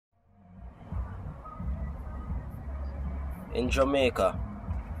In Jamaica,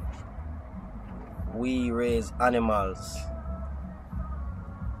 we raise animals.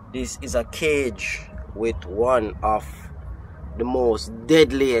 This is a cage with one of the most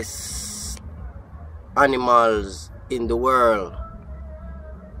deadliest animals in the world.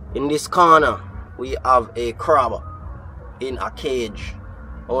 In this corner, we have a crab in a cage.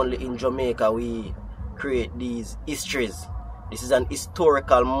 Only in Jamaica we create these histories. This is an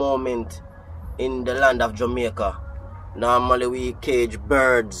historical moment in the land of Jamaica. Normally we cage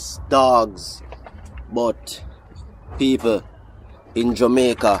birds, dogs, but people in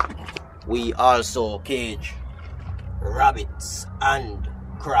Jamaica, we also cage rabbits and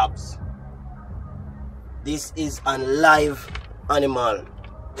crabs. This is a live animal.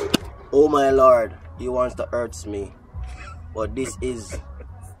 Oh my Lord, he wants to hurt me. But this is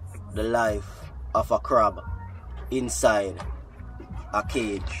the life of a crab inside a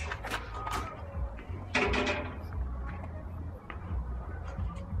cage.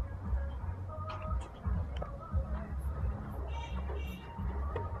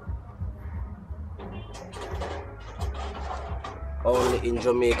 Only in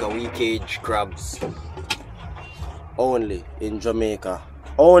Jamaica we cage crabs. Only in Jamaica.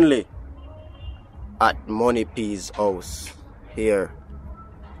 Only at Money P's house here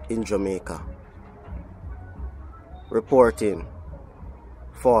in Jamaica. Reporting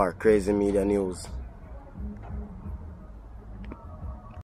for Crazy Media News.